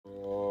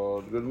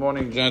Good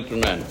morning,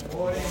 gentlemen. Good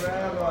morning,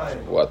 Rabbi.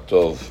 What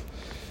tov.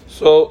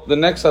 So the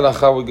next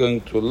halakha we're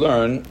going to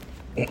learn,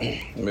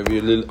 maybe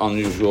a little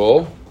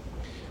unusual,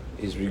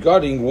 is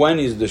regarding when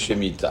is the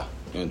Shemitah.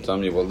 You tell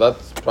me, well,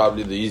 that's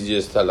probably the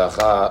easiest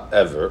halakha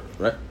ever,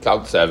 right?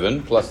 Count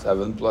 7 plus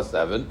 7 plus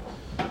 7.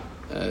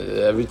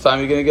 Every time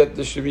you're going to get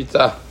the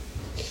Shemitah.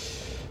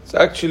 It's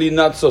actually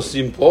not so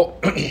simple,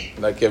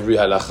 like every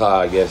halakha,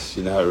 I guess,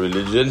 in our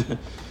religion,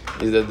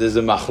 is that there's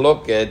a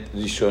machloket,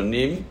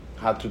 rishonim,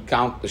 how to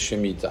count the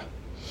Shemitah.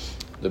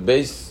 The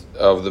base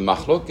of the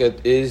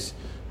machloket is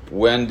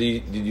when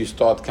did you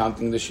start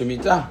counting the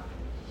Shemitah?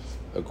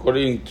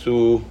 According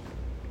to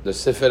the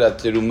Sefer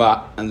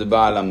HaTerumah and the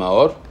Baal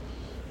HaMaor,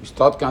 you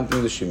start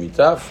counting the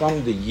Shemitah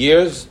from the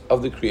years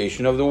of the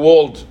creation of the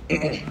world.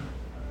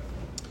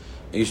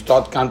 You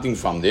start counting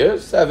from there,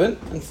 7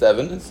 and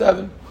 7 and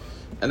 7.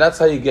 And that's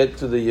how you get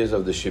to the years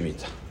of the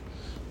Shemitah.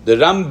 The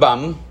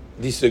Rambam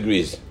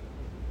disagrees.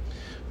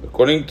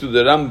 According to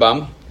the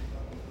Rambam,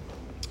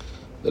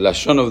 the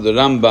Lashon of the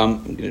Rambam,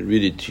 I'm going to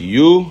read it to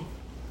you.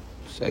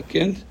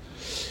 Second.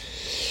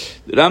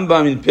 The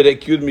Rambam in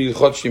Perek Yud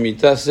Milchot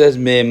Shemitah says,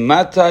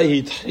 Me'mata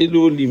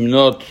hitchilu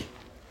limnot.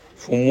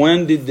 From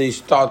when did they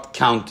start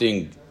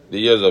counting the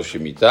years of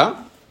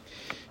Shemitah?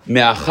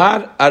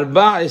 Me'achar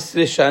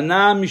 14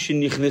 shana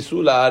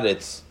mishenichnesu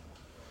la'aretz.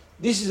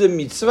 This is a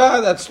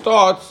mitzvah that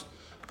starts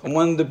from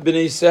when the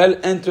Bnei Israel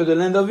entered the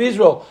land of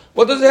Israel.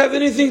 What does it have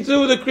anything to do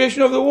with the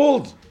creation of the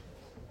world?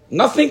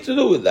 Nothing to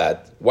do with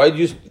that. Why do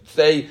you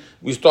say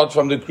we start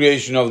from the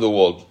creation of the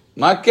world?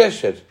 Ma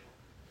kesher.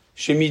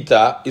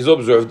 Shemitah is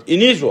observed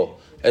in Israel.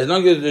 As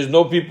long as there's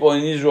no people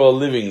in Israel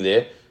living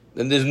there,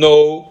 then there's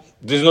no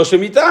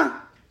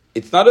Shemitah.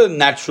 It's not a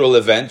natural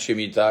event,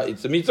 Shemitah.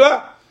 It's a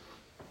mitzvah.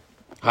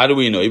 How do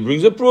we know? He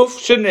brings a proof.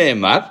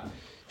 Shene'emar,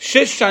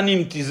 shesh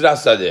shanim tizra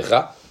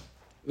sadecha,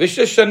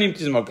 v'shesh shanim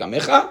tizmor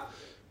kamecha.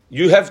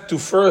 You have to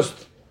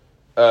first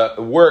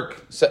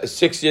work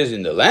 6 years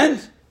in the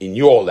land, in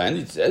your land,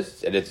 it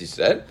says, Eretz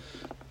Yisrael,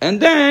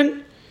 and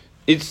then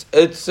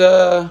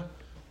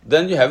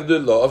then you have the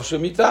law of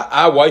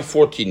Shemitah. Why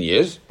 14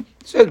 years?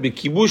 It says,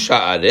 B'kibush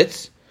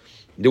ha'aretz,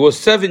 there was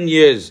 7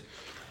 years,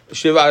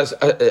 Sheva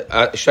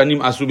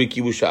shanim asu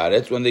b'kibush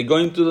ha'aretz. When they go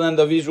into the land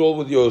of Israel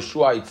with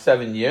Yoshua, it's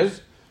 7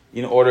 years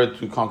in order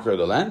to conquer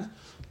the land.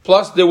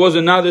 Plus, there was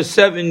another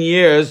 7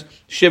 years,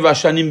 Sheva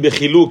shanim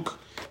b'chiluk.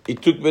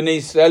 It took Bnei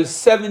Israel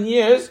 7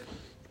 years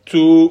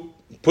to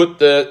put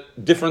the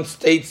different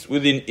states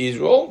within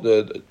Israel.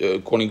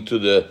 According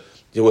to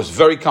it was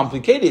very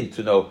complicated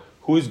to know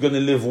who is going to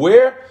live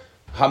where,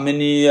 how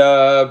many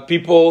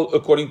people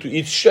according to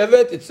each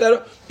shevet,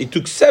 etc. It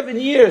took 7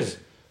 years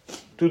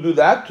to do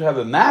that, to have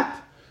a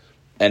map.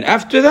 And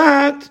after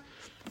that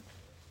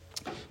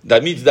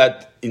means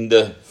that in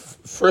the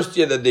first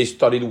year that they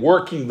started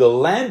working the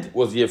land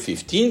was year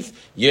 15th.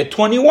 Year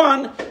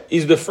 21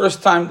 is the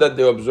first time that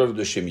they observed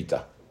the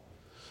Shemitah.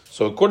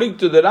 So according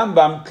to the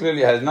Rambam,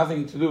 clearly it has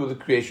nothing to do with the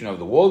creation of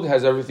the world. It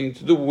has everything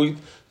to do with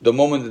the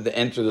moment that they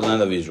enter the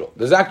land of Israel.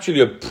 There's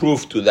actually a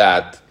proof to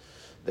that.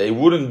 That it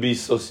wouldn't be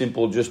so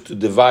simple just to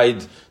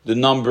divide the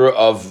number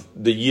of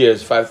the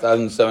years,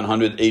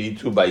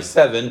 5,782 by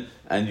 7,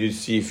 and you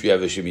see if you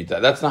have a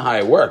Shemitah. That's not how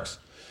it works.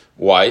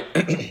 Why?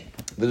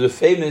 There's a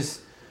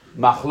famous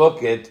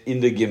machloket in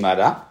the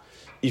Gemara.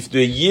 If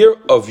the year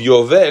of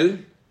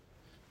Yovel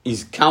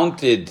is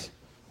counted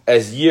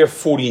as year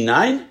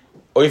 49,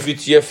 or if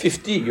it's year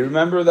 50, you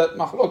remember that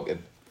machloket?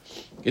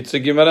 It's a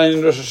Gemara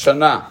in Rosh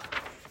Hashanah.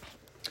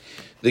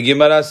 The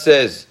Gemara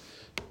says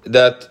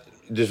that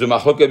there's a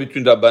machloket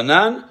between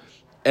Rabbanan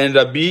and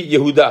Rabbi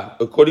Yehuda.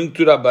 According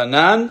to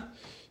Rabbanan,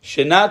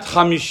 Shenat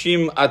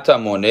Chamishim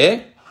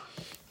Atamone,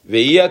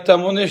 Ve'i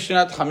Atamone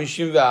Shenat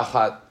Chamishim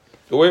Ve'achat.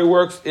 The way it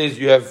works is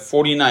you have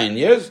 49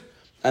 years,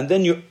 and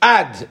then you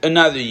add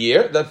another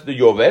year, that's the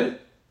Yovel,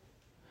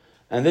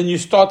 and then you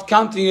start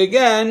counting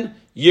again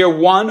year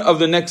 1 of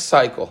the next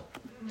cycle.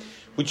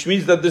 Which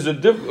means that there's a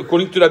difference,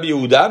 according to Rabbi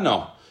Yehuda,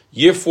 no.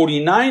 Year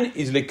 49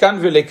 is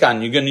Lekan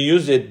ve'Lekan. You're going to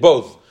use it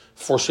both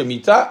for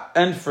Shemitah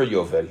and for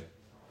Yovel.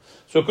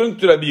 So according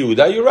to Rabbi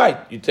Yehuda, you're right.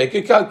 You take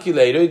a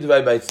calculator, you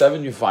divide by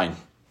 7, you're fine.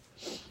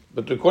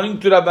 But according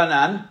to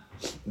Rabbanan,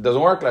 it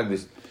doesn't work like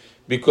this.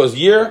 Because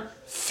year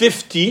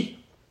 50,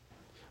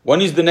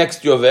 when is the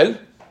next Yovel?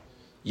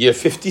 Year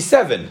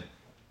 57.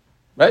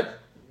 Right?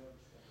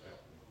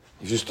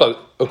 If you start,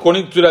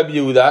 according to Rabbi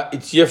Yehuda,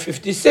 it's year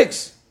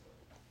 56.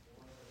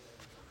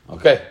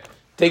 Okay,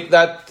 take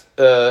that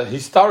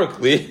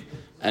historically,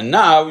 and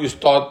now you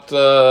start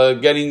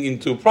getting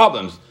into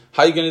problems.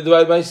 How are you going to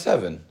divide by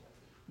 7? It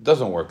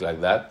doesn't work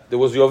like that. There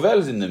was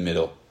Yovels in the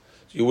middle.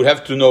 So you would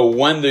have to know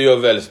when the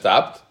Yovel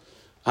stopped,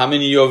 how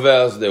many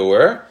Yovels there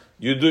were.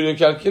 You do your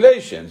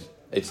calculations.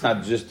 It's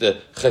not just a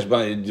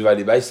cheshbon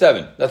divided by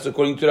 7. That's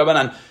according to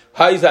Rabbanan.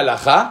 How is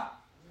halacha?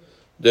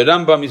 The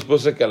Rambam is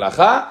posek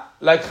halacha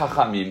like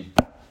Chachamim.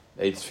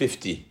 It's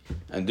 50.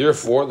 And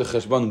therefore, the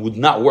cheshbon would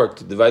not work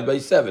to divide by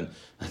 7.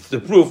 That's the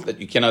proof that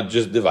you cannot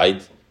just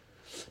divide.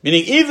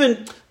 Meaning,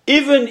 even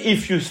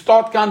if you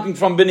start counting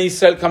from Bnei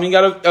Israel coming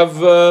out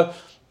of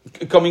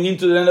coming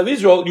into the land of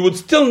Israel, you would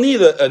still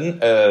need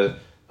a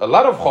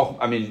lot of chokhmah.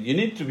 I mean, you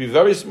need to be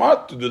very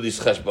smart to do this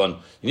cheshbon.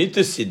 You need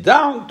to sit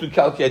down to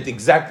calculate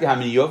exactly how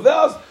many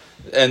yovels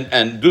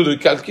and do the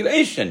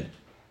calculation.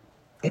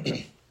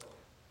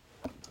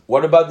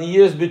 What about the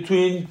years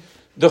between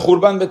the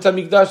Churban Bet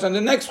HaMikdash and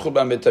the next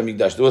Churban Bet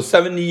HaMikdash? There was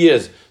 70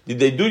 years. Did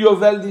they do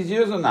yovel these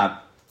years or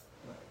not?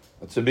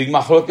 That's a big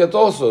machloket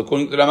also.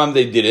 According to the Rambam,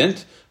 they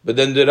didn't. But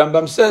then the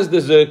Rambam says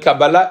there's a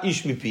Kabbalah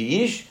ish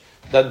mipi ish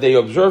that they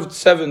observed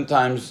 7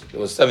 times. It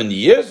was 70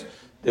 years.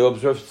 They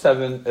observed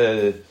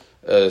 10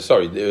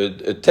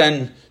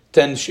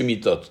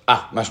 Shemitot.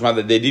 Mashma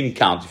that they didn't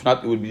count. If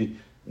not, it would be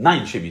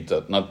 9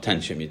 Shemitot, not 10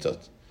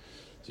 Shemitot.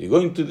 So you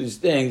go into these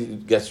things,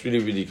 it gets really,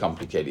 really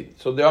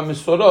complicated. So there are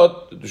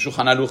Mesorot, the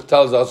Shulchan Aruch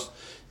tells us,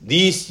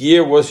 this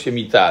year was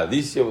Shemitah.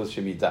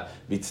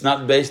 It's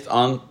not based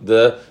on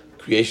the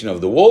creation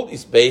of the world,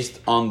 it's based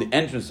on the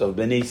entrance of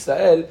Bnei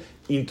Israel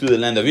into the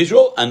land of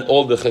Israel and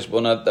all the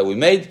cheshbonot that we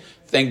made.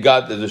 Thank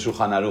God there's a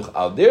Shulchan Aruch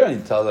out there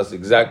and it tells us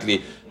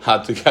exactly how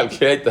to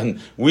calculate and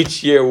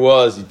which year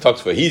was. He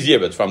talks for his year,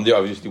 but from there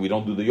obviously we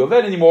don't do the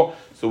Yovel anymore,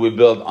 so we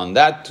build on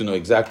that to know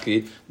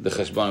exactly the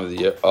cheshbon of the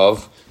year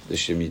of the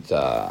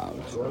Shemitah.